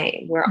the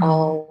same. We're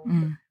all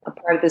a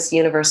part of this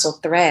universal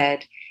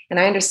thread. And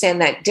I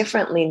understand that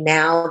differently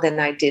now than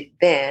I did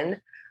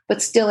then,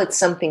 but still it's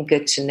something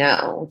good to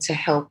know to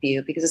help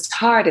you, because it's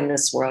hard in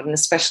this world. And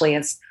especially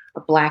as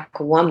a Black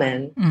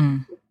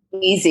woman,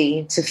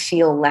 easy to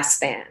feel less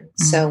than.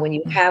 So when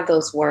you have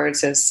those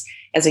words as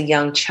a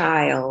young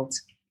child,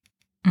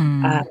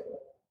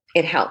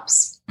 it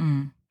helps.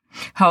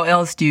 How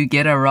else do you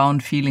get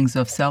around feelings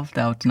of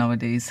self-doubt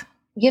nowadays?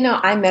 You know,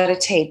 I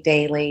meditate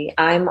daily.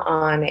 I'm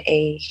on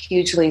a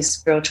hugely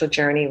spiritual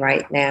journey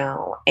right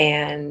now.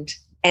 And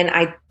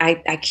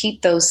I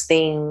keep those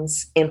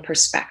things in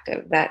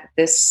perspective, that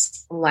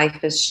this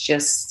life is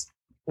just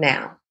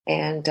now.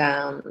 And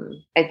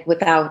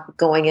without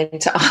going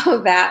into all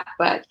of that,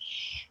 but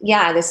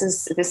yeah, this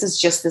is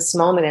just this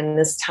moment and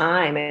this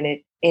time. And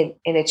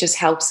it just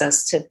helps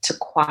us to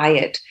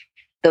quiet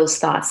those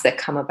thoughts that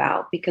come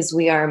about, because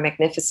we are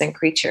magnificent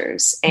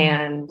creatures.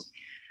 And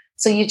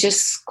so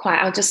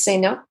I'll just say,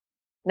 nope.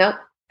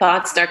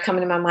 Thoughts start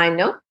coming to my mind.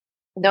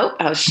 Nope.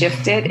 I'll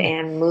shift it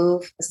and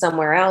move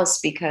somewhere else,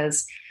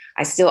 because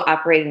I still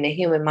operate in a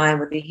human mind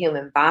with a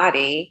human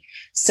body.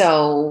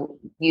 So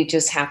you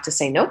just have to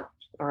say nope.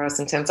 Or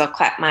sometimes I'll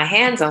clap my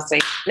hands. I'll say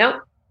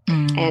nope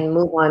and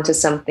move on to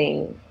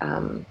something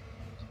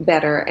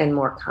better and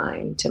more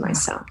kind to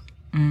myself.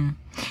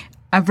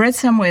 I've read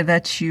somewhere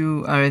that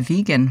you are a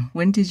vegan.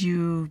 When did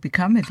you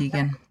become a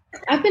vegan?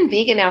 I've been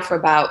vegan now for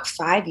about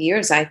 5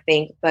 years, I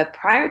think. But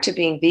prior to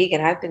being vegan,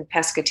 I've been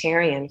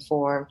pescatarian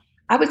for,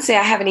 I would say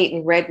I haven't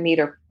eaten red meat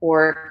or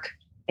pork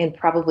in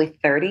probably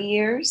 30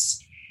 years.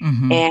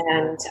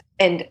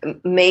 And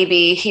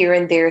maybe here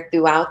and there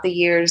throughout the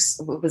years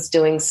was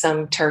doing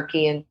some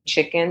turkey and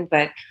chicken,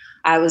 but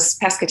I was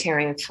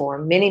pescatarian for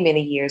many,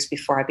 many years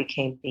before I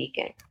became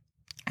vegan.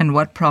 And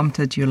what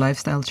prompted your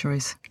lifestyle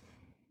choice?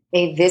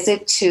 A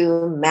visit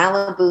to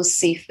Malibu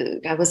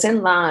Seafood. I was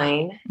in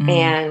line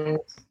and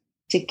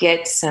to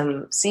get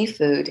some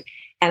seafood,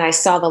 and I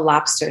saw the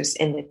lobsters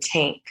in the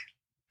tank,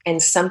 and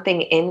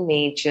something in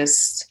me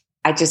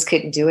I just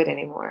couldn't do it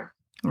anymore.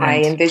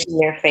 Right. I envisioned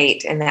their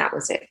fate, and that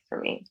was it for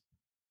me.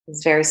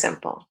 It's very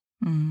simple.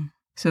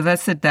 So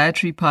that's the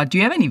dietary part. Do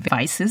you have any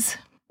vices?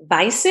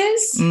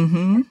 Vices?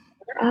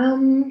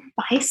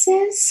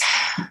 Vices?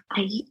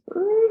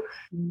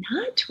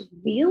 Not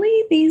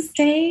really these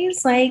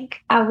days.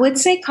 Like, I would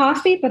say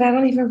coffee, but I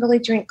don't even really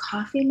drink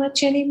coffee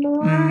much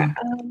anymore.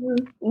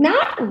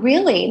 Not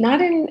really. Not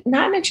in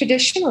a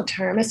traditional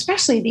term,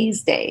 especially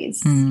these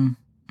days.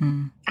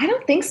 I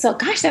don't think so.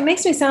 Gosh, that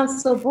makes me sound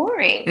so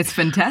boring. It's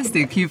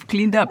fantastic. You've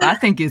cleaned up. I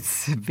think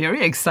it's a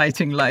very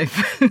exciting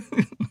life.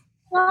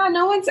 Well,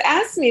 no one's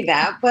asked me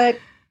that, but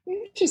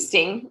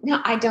interesting.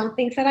 No, I don't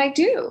think that I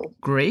do.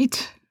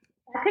 Great.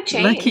 That could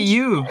change. Lucky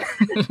you.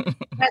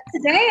 But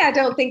today, I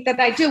don't think that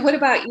I do. What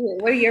about you?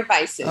 What are your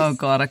vices? Oh,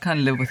 God, I can't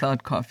live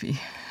without coffee.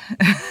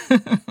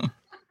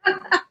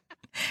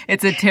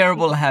 It's a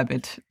terrible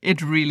habit.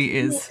 It really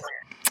is.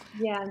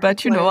 Yeah.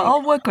 But,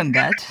 I'll work on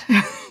that.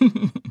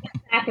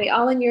 Exactly.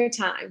 All in your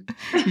time.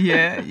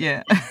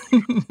 Yeah.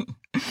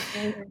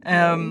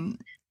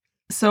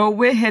 So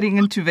we're heading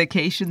into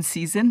vacation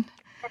season.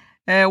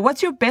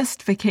 What's your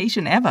best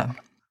vacation ever?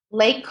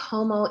 Lake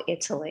Como,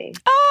 Italy.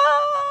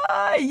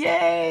 Ah,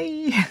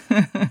 yay.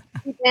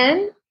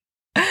 Then?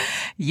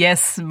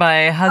 Yes,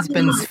 my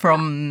husband's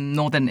from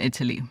northern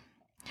Italy.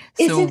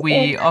 So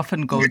we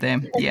often go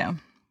there. Yeah.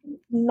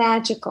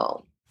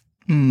 Magical.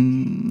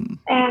 And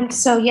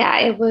so, yeah,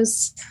 it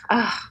was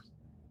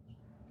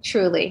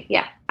truly,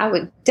 yeah, I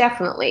would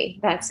definitely,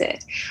 that's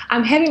it.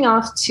 I'm heading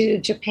off to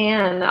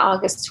Japan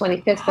August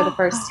 25th for the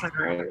first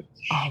time.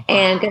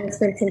 And going to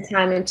spend some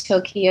time in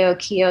Tokyo,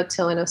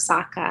 Kyoto, and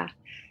Osaka.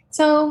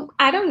 So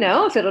I don't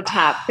know if it'll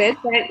top it,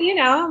 but,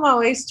 I'm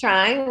always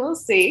trying. We'll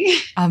see.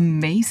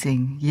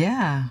 Amazing.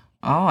 Yeah.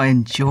 Oh, I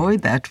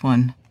enjoyed that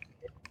one.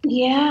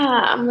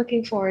 Yeah, I'm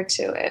looking forward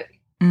to it.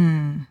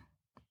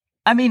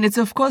 I mean, it's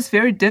of course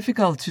very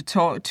difficult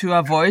to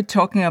avoid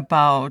talking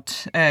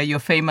about your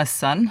famous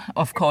son,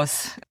 of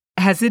course.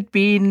 Has it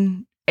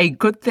been a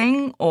good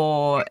thing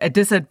or a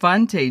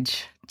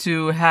disadvantage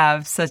to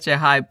have such a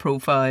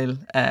high-profile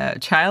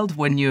child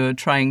when you're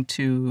trying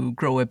to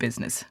grow a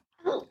business?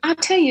 I'll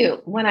tell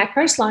you, when I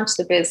first launched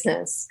the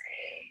business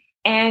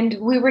and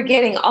we were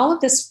getting all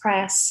of this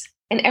press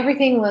and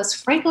everything was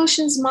Frank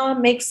Ocean's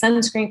mom makes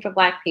sunscreen for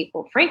Black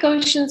people. Frank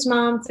Ocean's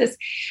mom says,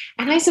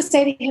 and I used to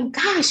say to him,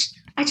 gosh,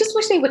 I just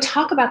wish they would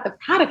talk about the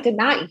product and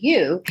not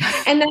you.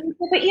 And then,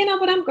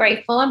 but I'm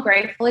grateful. I'm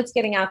grateful it's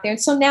getting out there.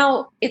 And so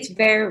now it's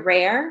very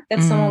rare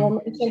that someone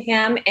will mention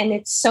him. And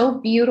it's so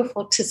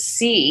beautiful to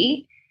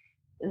see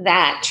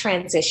that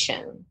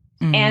transition.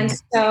 And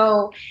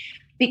so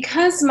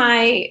because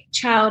my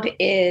child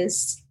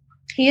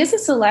he is a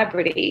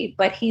celebrity,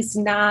 but he's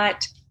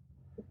not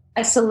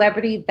a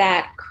celebrity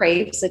that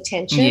craves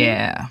attention.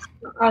 Yeah.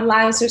 Our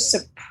lives are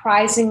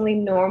surprisingly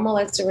normal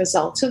as a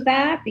result of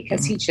that,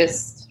 because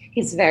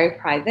he's very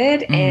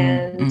private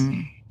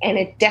and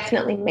it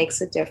definitely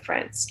makes a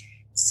difference.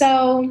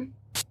 So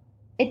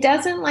it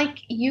doesn't,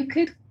 you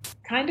could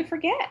kind of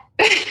forget.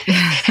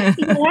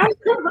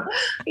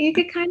 You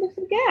could kind of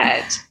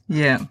forget.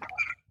 Yeah.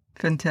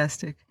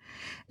 Fantastic.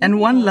 And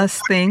one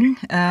last thing,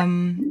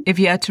 if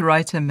you had to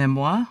write a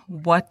memoir,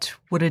 what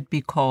would it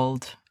be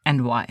called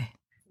and why?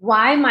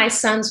 Why My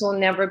Sons Will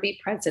Never Be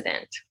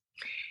President.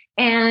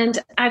 And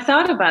I've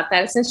thought about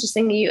that. It's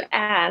interesting you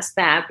asked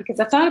that, because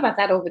I've thought about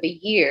that over the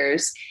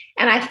years.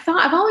 And I've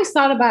always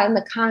thought about it in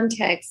the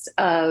context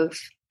of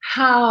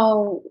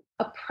how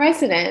a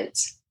president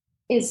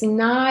is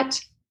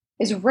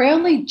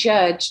rarely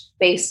judged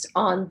based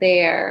on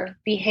their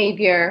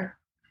behavior,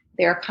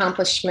 their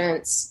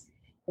accomplishments,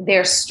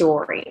 their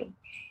story.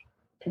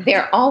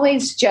 They're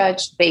always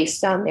judged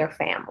based on their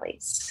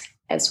families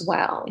as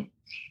well.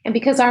 And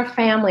because our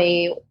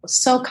family was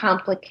so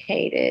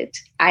complicated,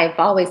 I've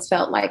always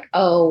felt like,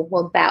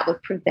 that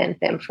would prevent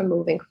them from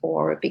moving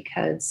forward,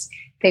 because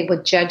they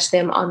would judge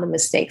them on the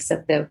mistakes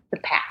of the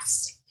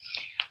past.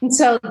 And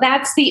so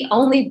that's the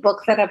only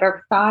book that I've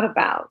ever thought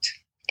about.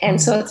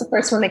 And so it's the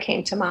first one that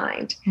came to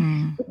mind.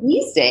 But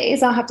these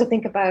days, I'll have to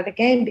think about it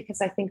again, because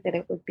I think that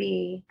it would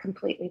be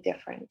completely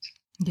different.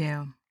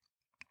 Yeah.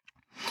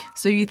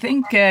 So you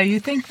think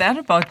that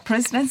about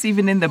presidents,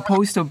 even in the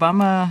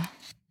post-Obama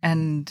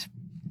and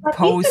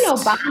post... Even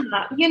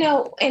Obama,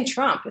 and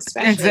Trump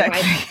especially.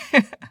 Exactly.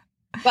 Right?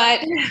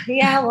 But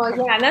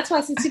and that's why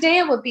I said today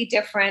it would be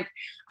different.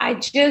 I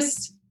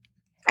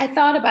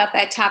thought about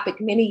that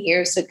topic many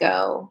years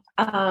ago.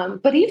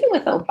 But even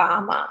with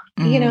Obama,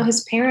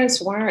 his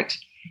parents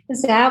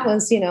his dad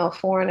was, a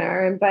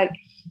foreigner, but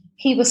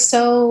he was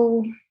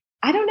so,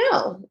 I don't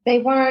know, they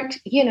weren't,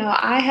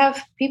 I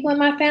have people in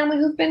my family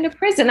who've been to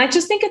prison. I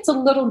just think it's a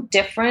little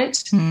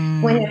different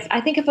I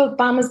think if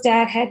Obama's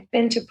dad had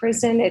been to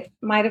prison, it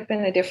might have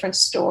been a different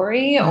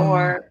story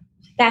or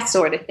that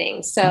sort of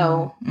thing.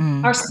 So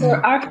our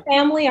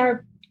family,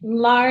 our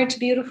large,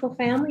 beautiful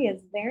family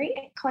is very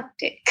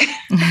eclectic.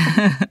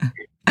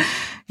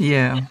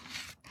 Yeah,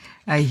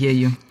 I hear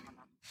you.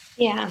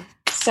 Yeah.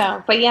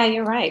 So, but yeah,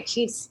 you're right.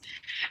 She's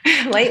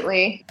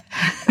lately,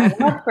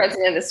 our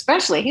president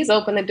especially, he's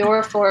opened the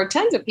door for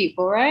tons of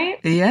people, right?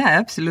 Yeah,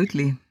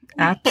 absolutely.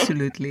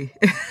 Absolutely.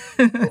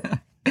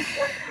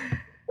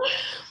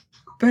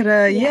 But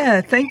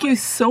thank you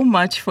so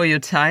much for your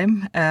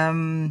time.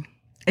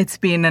 It's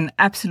been an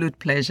absolute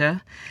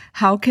pleasure.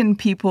 How can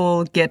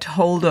people get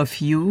hold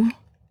of you,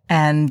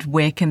 and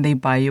where can they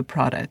buy your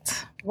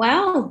products?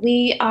 Well,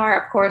 we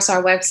are, of course,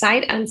 our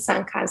website,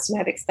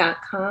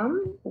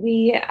 unsungcosmetics.com.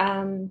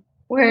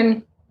 We're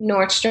in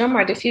Nordstrom.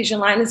 Our diffusion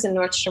line is in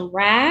Nordstrom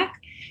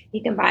Rack.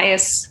 You can buy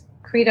us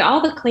Credo,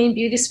 all the clean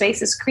beauty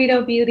spaces,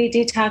 Credo Beauty,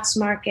 Detox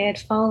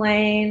Market,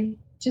 Folane.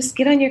 Just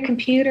get on your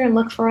computer and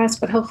look for us,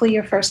 but hopefully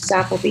your first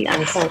stop will be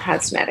Unsung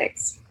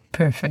Cosmetics.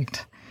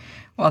 Perfect.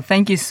 Well,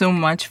 thank you so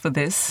much for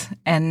this.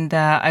 And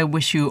I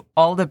wish you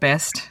all the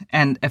best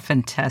and a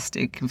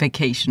fantastic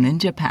vacation in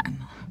Japan.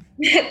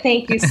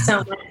 Thank you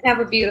so much. Have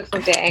a beautiful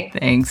day.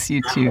 Thanks,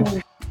 you too.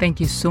 Thank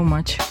you so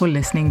much for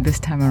listening this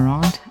time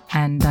around.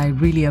 And I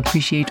really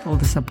appreciate all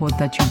the support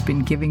that you've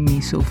been giving me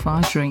so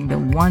far during the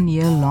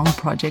 1-year-long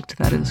project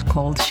that is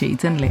called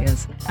Shades and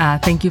Layers.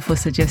 Thank you for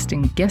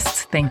suggesting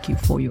guests. Thank you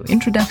for your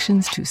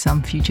introductions to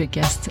some future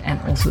guests.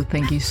 And also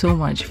thank you so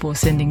much for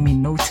sending me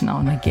notes now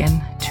and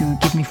again to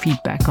give me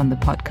feedback on the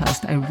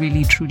podcast. I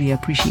really, truly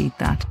appreciate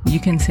that. You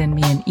can send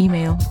me an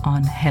email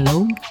on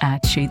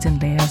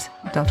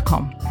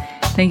hello@shadesandlayers.com.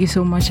 Thank you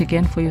so much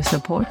again for your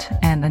support.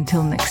 And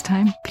until next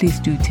time, please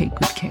do take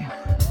good care.